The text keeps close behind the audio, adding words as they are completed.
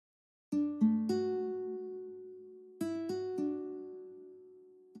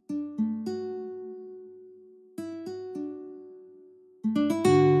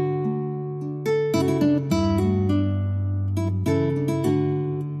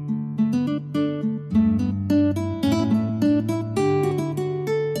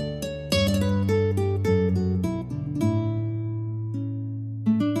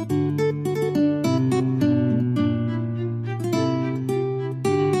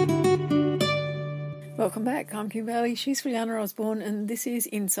Welcome back. I'm Kim Bailey. She's Fulyana Osborne, and this is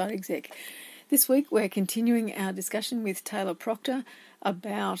Inside Exec. This week we're continuing our discussion with Taylor Proctor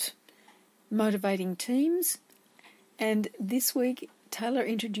about motivating teams, and this week Taylor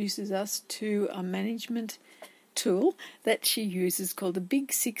introduces us to a management tool that she uses called the Big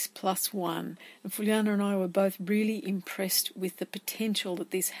 6+1. And Fulyana and I were both really impressed with the potential that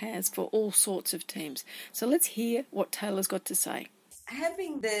this has for all sorts of teams. So let's hear what Taylor's got to say.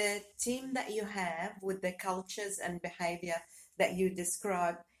 Having the team that you have with the cultures and behavior that you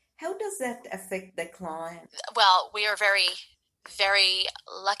describe, how does that affect the client? Well, we are very, very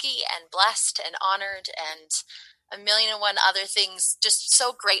lucky and blessed and honored and a million and one other things, just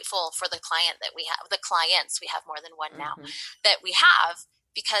so grateful for the client that we have, the clients, we have more than one now, that we have,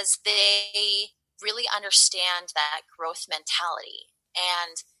 because they really understand that growth mentality.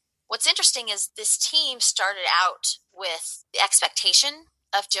 And what's interesting is this team started out with the expectation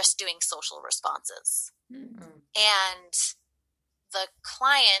of just doing social responses. And the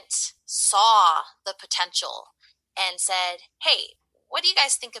client saw the potential and said, hey, what do you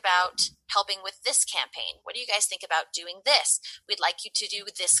guys think about helping with this campaign? What do you guys think about doing this? We'd like you to do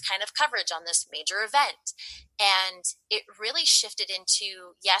this kind of coverage on this major event. And it really shifted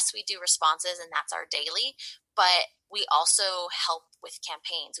into, yes, we do responses and that's our daily, but we also help with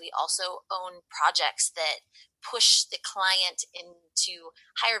campaigns. We also own projects that push the client into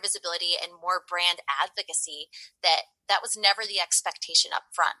higher visibility and more brand advocacy that was never the expectation up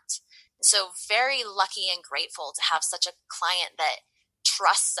front. And so very lucky and grateful to have such a client that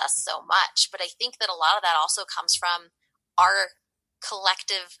trusts us so much. But I think that a lot of that also comes from our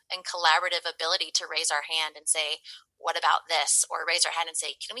collective and collaborative ability to raise our hand and say, what about this? Or raise our hand and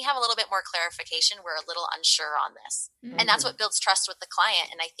say, can we have a little bit more clarification? We're a little unsure on this. And that's what builds trust with the client.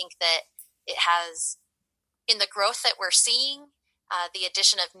 And I think that it has, in the growth that we're seeing, the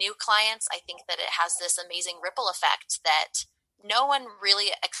addition of new clients, I think that it has this amazing ripple effect that no one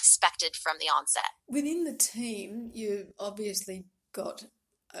really expected from the onset. Within the team, you obviously got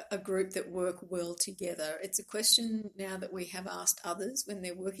a group that work well together. It's a question now that we have asked others when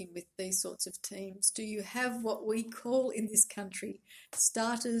they're working with these sorts of teams. Do you have what we call in this country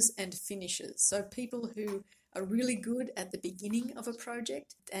starters and finishers? So people who are really good at the beginning of a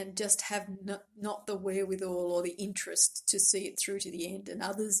project and just have not the wherewithal or the interest to see it through to the end, and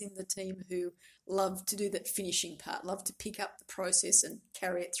others in the team who love to do that finishing part, love to pick up the process and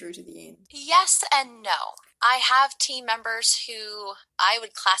carry it through to the end. Yes and no. I have team members who I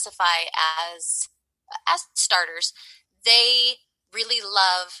would classify as starters. They really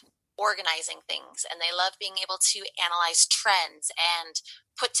love organizing things and they love being able to analyze trends and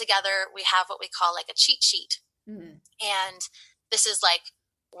put together, we have what we call like a cheat sheet. And this is like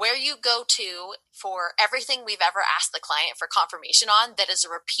where you go to for everything we've ever asked the client for confirmation on that is a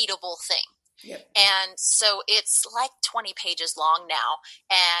repeatable thing. And so it's like 20 pages long now.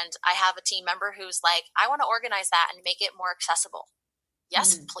 And I have a team member who's like, I want to organize that and make it more accessible.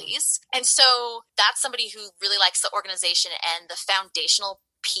 Yes, please. And so that's somebody who really likes the organization and the foundational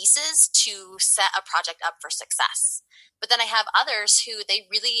pieces to set a project up for success. But then I have others who they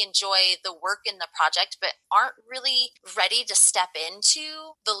really enjoy the work in the project, but aren't really ready to step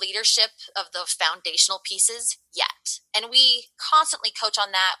into the leadership of the foundational pieces yet. And we constantly coach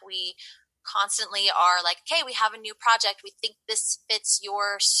on that. We constantly are like, okay, we have a new project. We think this fits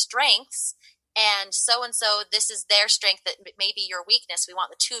your strengths. And so, this is their strength that may be your weakness. We want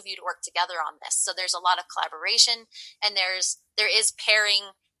the two of you to work together on this. So there's a lot of collaboration and there is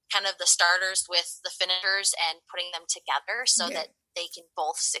pairing kind of the starters with the finishers and putting them together so that they can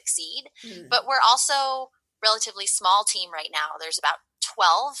both succeed. But we're also relatively small team right now. There's about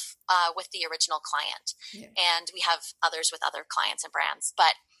 12 with the original client. And we have others with other clients and brands.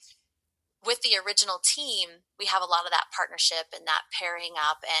 But with the original team, we have a lot of that partnership and that pairing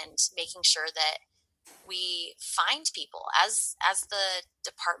up and making sure that we find people as the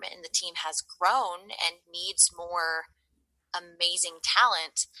department and the team has grown and needs more amazing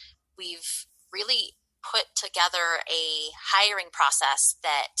talent. We've really put together a hiring process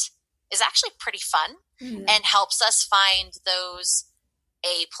that is actually pretty fun and helps us find those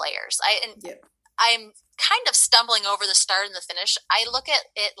A players. I'm kind of stumbling over the start and the finish. I look at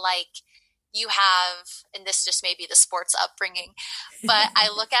it like you have, and this just may be the sports upbringing, but I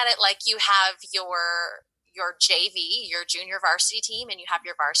look at it like you have your JV, your junior varsity team, and you have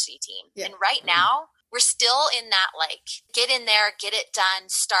your varsity team. And right now, we're still in that, like, get in there, get it done,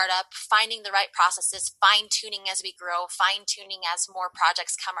 start up, finding the right processes, fine-tuning as we grow, fine-tuning as more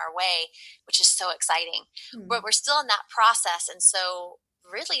projects come our way, which is so exciting. But we're still in that process, and so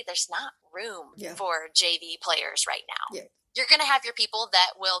really there's not room for JV players right now. you're going to have your people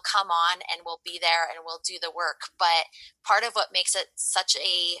that will come on and will be there and will do the work. But part of what makes it such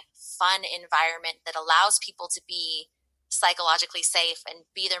a fun environment that allows people to be psychologically safe and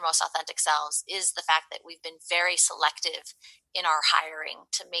be their most authentic selves is the fact that we've been very selective in our hiring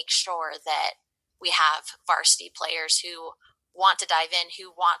to make sure that we have varsity players who want to dive in, who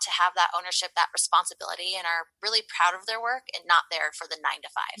want to have that ownership, that responsibility, and are really proud of their work and not there for the 9 to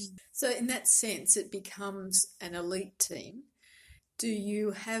 5. So in that sense, it becomes an elite team. Do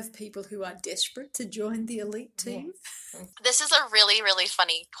you have people who are desperate to join the elite team? Yes. This is a really, really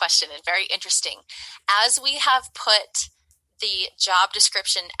funny question and very interesting. As we have put the job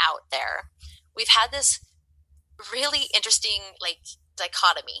description out there, we've had this really interesting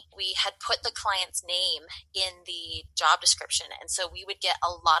dichotomy. We had put the client's name in the job description, and so we would get a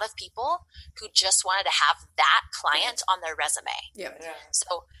lot of people who just wanted to have that client on their resume. Yep. Yeah.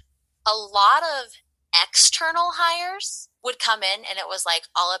 So a lot of external hires would come in and it was like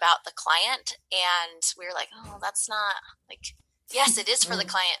all about the client, and we were like, oh, that's not like, yes, it is for the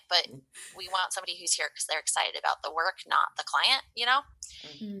client, but we want somebody who's here because they're excited about the work, not the client, you know?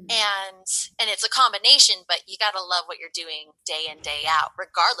 And it's a combination, but you got to love what you're doing day in, day out,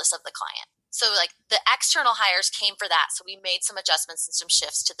 regardless of the client. So like the external hires came for that. So we made some adjustments and some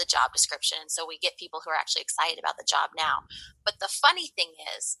shifts to the job description. So we get people who are actually excited about the job now. But the funny thing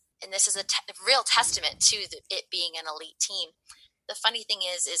is, and this is a real testament to it being an elite team, the funny thing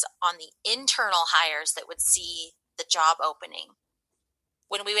is on the internal hires that would see the job opening,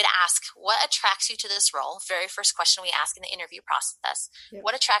 when we would ask, what attracts you to this role? Very first question we ask in the interview process, Yep.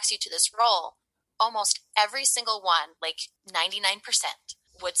 What attracts you to this role? Almost every single one, like 99%,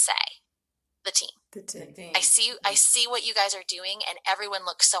 would say the team. The team. I see what you guys are doing, and everyone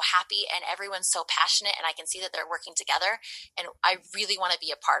looks so happy and everyone's so passionate, and I can see that they're working together, and I really want to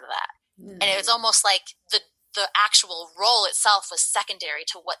be a part of that. And it was almost like the actual role itself was secondary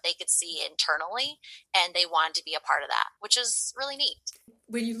to what they could see internally, and they wanted to be a part of that, which is really neat.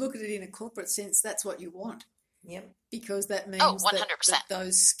 When you look at it in a corporate sense, that's what you want. Yep. Because that means 100%. that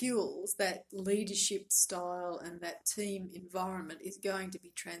those skills, that leadership style and that team environment is going to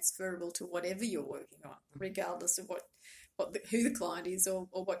be transferable to whatever you're working on, regardless of who the client is or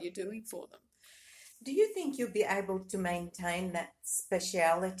what you're doing for them. Do you think you'll be able to maintain that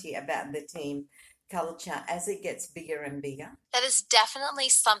speciality about the team culture as it gets bigger and bigger? That is definitely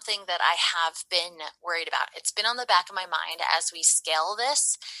something that I have been worried about. It's been on the back of my mind as we scale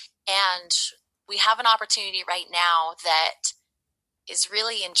this, and we have an opportunity right now that is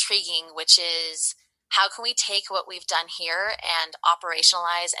really intriguing, which is how can we take what we've done here and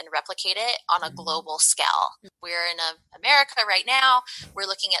operationalize and replicate it on a global scale? We're in America right now. We're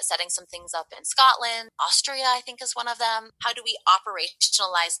looking at setting some things up in Scotland. Austria, I think, is one of them. How do we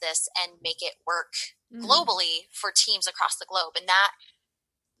operationalize this and make it work globally for teams across the globe? And that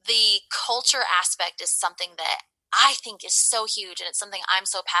the culture aspect is something that I think is so huge, and it's something I'm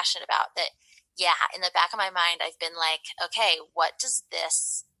so passionate about that, yeah, in the back of my mind, I've been like, okay, what does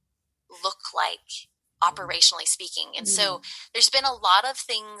this look like operationally speaking? And so there's been a lot of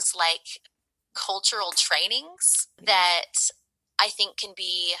things like cultural trainings that I think can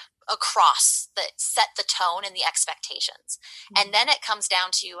be across that set the tone and the expectations. And then it comes down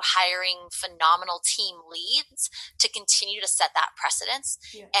to hiring phenomenal team leads to continue to set that precedence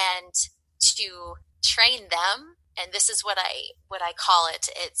and to train them. And this is what I call it.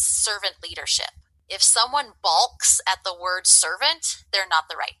 It's servant leadership. If someone balks at the word servant, they're not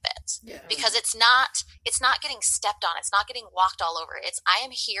the right fit, because it's not getting stepped on. It's not getting walked all over. It's, I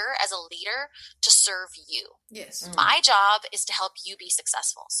am here as a leader to serve you. Yes. My job is to help you be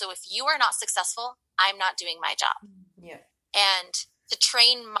successful. So if you are not successful, I'm not doing my job. Yeah. And to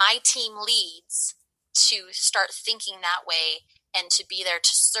train my team leads to start thinking that way and to be there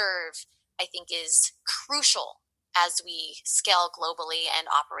to serve, I think is crucial as we scale globally and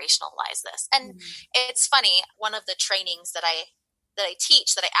operationalize this. And it's funny, one of the trainings that I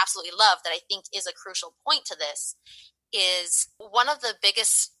teach that I absolutely love, that I think is a crucial point to this, is one of the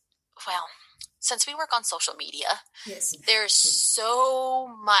biggest, well, since we work on social media, there's so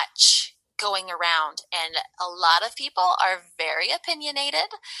much going around, and a lot of people are very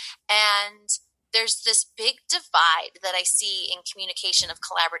opinionated, and there's this big divide that I see in communication of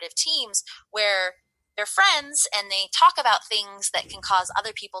collaborative teams where they're friends and they talk about things that can cause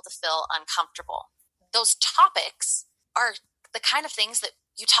other people to feel uncomfortable. Those topics are the kind of things that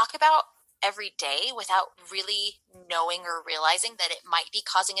you talk about every day without really knowing or realizing that it might be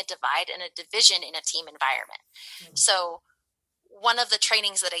causing a divide and a division in a team environment. So one of the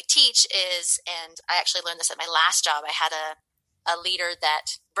trainings that I teach is, and I actually learned this at my last job, I had a leader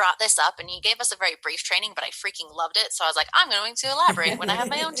that brought this up, and he gave us a very brief training, but I freaking loved it. So I was like, I'm going to elaborate when I have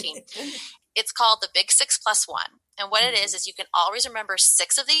my own team. It's called the Big 6+1. And what it is you can always remember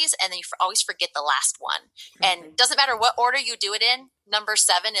 6 of these, and then you always forget the last one. And it doesn't matter what order you do it in. Number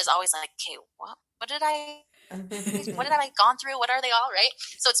 7 is always like, okay, what did I gone through? What are they all, right?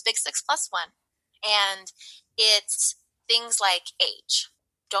 So it's Big 6+1. And it's things like age.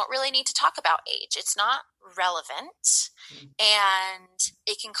 Don't really need to talk about age. It's not relevant, and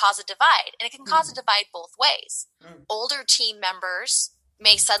it can cause a divide. And it can cause a divide both ways. Older team members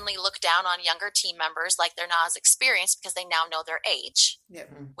may suddenly look down on younger team members like they're not as experienced because they now know their age,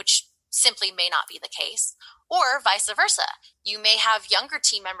 which simply may not be the case. Or vice versa. You may have younger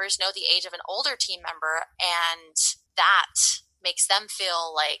team members know the age of an older team member, and that makes them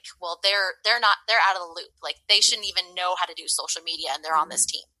feel like, well, they're out of the loop. Like they shouldn't even know how to do social media, and they're on this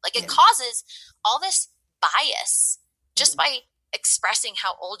team. Like it causes all this bias just by expressing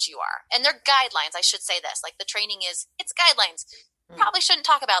how old you are. And they're guidelines. I should say this, like the training it's guidelines. Probably shouldn't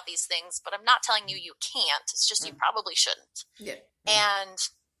talk about these things, but I'm not telling you can't. It's just you probably shouldn't. And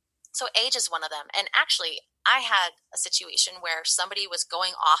so age is one of them. And actually, I had a situation where somebody was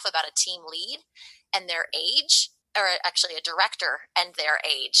going off about a team lead and their age, or actually a director and their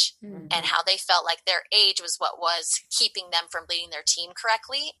age, and how they felt like their age was what was keeping them from leading their team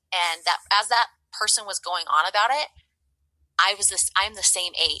correctly. And that as that person was going on about it, I'm the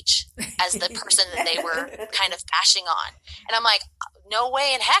same age as the person that they were kind of bashing on. And I'm like, no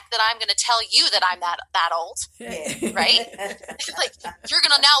way in heck that I'm going to tell you that I'm that old, right? Like you're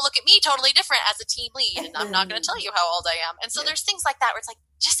going to now look at me totally different as a team lead, and I'm not going to tell you how old I am. And so there's things like that where it's like,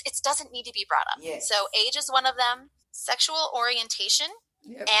 it doesn't need to be brought up. So age is one of them, sexual orientation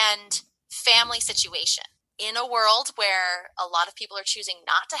and family situation. In a world where a lot of people are choosing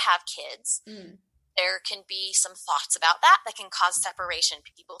not to have kids, there can be some thoughts about that can cause separation.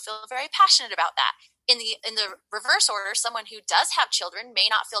 People feel very passionate about that. In the reverse order, someone who does have children may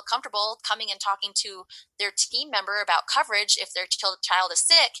not feel comfortable coming and talking to their team member about coverage if their child is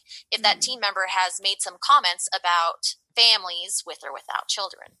sick, if that team member has made some comments about families with or without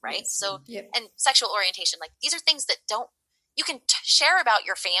children, right? So, and sexual orientation, like these are things that you can share about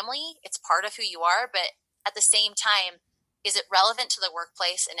your family. It's part of who you are, but at the same time, is it relevant to the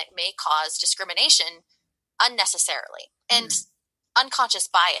workplace? And it may cause discrimination unnecessarily and unconscious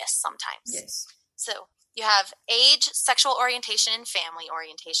bias sometimes. So you have age, sexual orientation, and family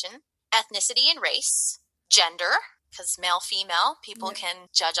orientation, ethnicity and race, gender, because male, female, people can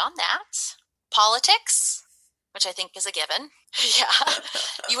judge on that, politics, which I think is a given.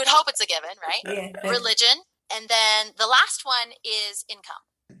 You would hope it's a given, right? Religion. And then the last one is income.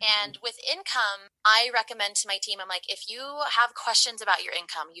 And with income, I recommend to my team, I'm like, if you have questions about your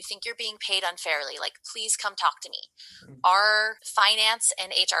income, you think you're being paid unfairly, like, please come talk to me. Our finance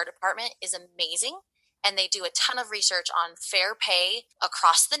and HR department is amazing, and they do a ton of research on fair pay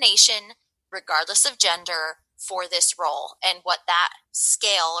across the nation, regardless of gender, for this role and what that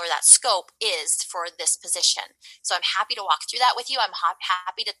scale or that scope is for this position. So I'm happy to walk through that with you. I'm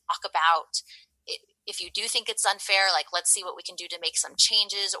happy to talk about if you do think it's unfair, like let's see what we can do to make some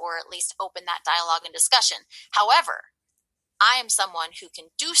changes or at least open that dialogue and discussion. However, I am someone who can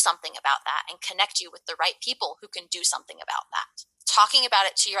do something about that and connect you with the right people who can do something about that. Talking about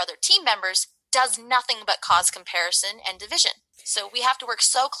it to your other team members does nothing but cause comparison and division. So we have to work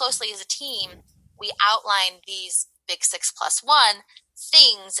so closely as a team. We outline these Big 6+1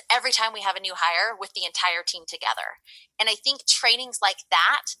 things every time we have a new hire with the entire team together. And I think trainings like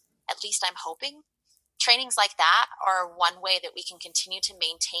that, at least I'm hoping, trainings like that are one way that we can continue to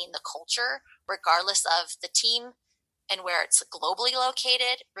maintain the culture regardless of the team and where it's globally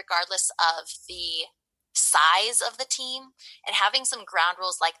located, regardless of the size of the team. And having some ground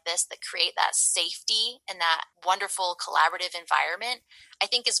rules like this that create that safety and that wonderful collaborative environment, I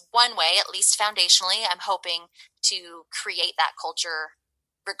think is one way, at least foundationally, I'm hoping to create that culture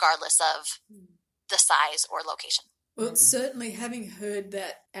regardless of the size or location. Well, certainly having heard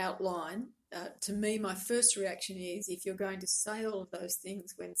that outline, to me, my first reaction is if you're going to say all of those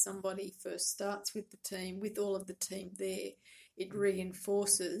things when somebody first starts with the team, with all of the team there, it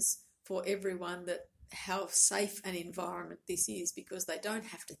reinforces for everyone that how safe an environment this is, because they don't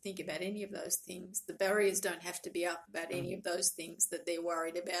have to think about any of those things. The barriers don't have to be up about any of those things that they're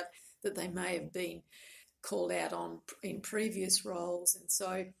worried about, that they may have been called out on in previous roles. And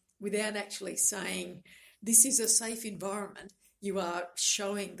so without actually saying this is a safe environment, you are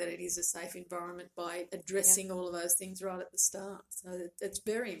showing that it is a safe environment by addressing all of those things right at the start. So it's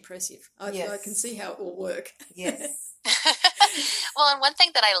very impressive. I can see how it will work. Yes. Well, and one thing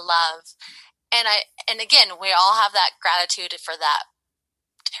that I love And again, we all have that gratitude for that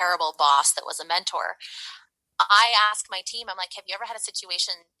terrible boss that was a mentor. I ask my team, I'm like, have you ever had a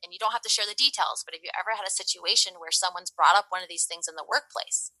situation, and you don't have to share the details, but have you ever had a situation where someone's brought up one of these things in the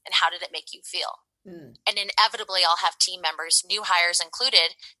workplace, and how did it make you feel? And inevitably I'll have team members, new hires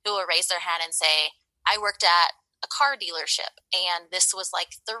included, who will raise their hand and say, I worked at a car dealership and this was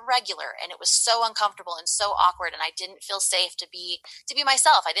like the regular, and it was so uncomfortable and so awkward, and I didn't feel safe to be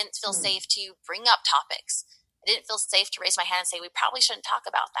myself. I didn't feel safe to bring up topics. I didn't feel safe to raise my hand and say, we probably shouldn't talk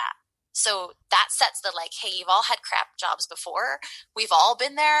about that. So that sets the like, hey, you've all had crap jobs before. We've all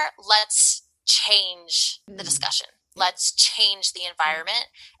been there. Let's change the discussion. Let's change the environment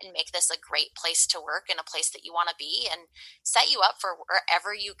and make this a great place to work and a place that you want to be, and set you up for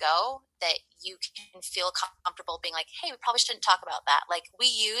wherever you go, that you can feel comfortable being like, hey, we probably shouldn't talk about that. Like, we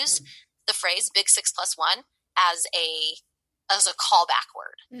use the phrase big 6+1 as a callback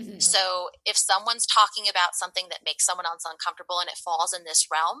word. So if someone's talking about something that makes someone else uncomfortable and it falls in this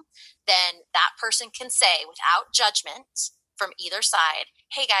realm, then that person can say without judgment from either side,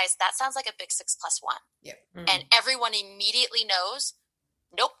 hey guys, that sounds like a big 6+1. And everyone immediately knows,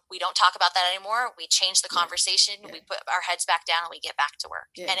 nope, we don't talk about that anymore. We change the conversation. We put our heads back down and we get back to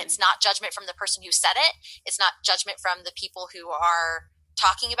work. And it's not judgment from the person who said it. It's not judgment from the people who are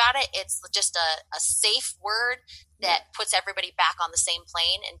talking about it. It's just a safe word that puts everybody back on the same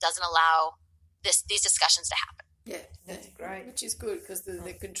plane and doesn't allow these discussions to happen. Yeah, that's great. Which is good, because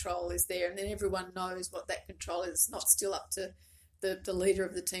the control is there, and then everyone knows what that control is. It's not still up to the leader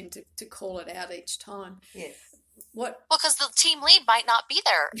of the team to call it out each time. Yes. Well, because the team lead might not be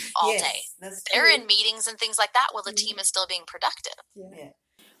there all day. They're in meetings and things like that while the team is still being productive.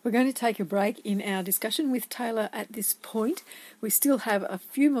 We're going to take a break in our discussion with Taylor at this point. We still have a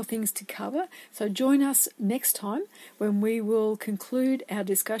few more things to cover, so join us next time when we will conclude our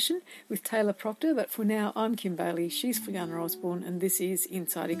discussion with Taylor Proctor. But for now, I'm Kim Bailey, she's Fulyana Osborne, and this is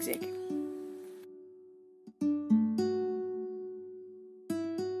Inside Exec.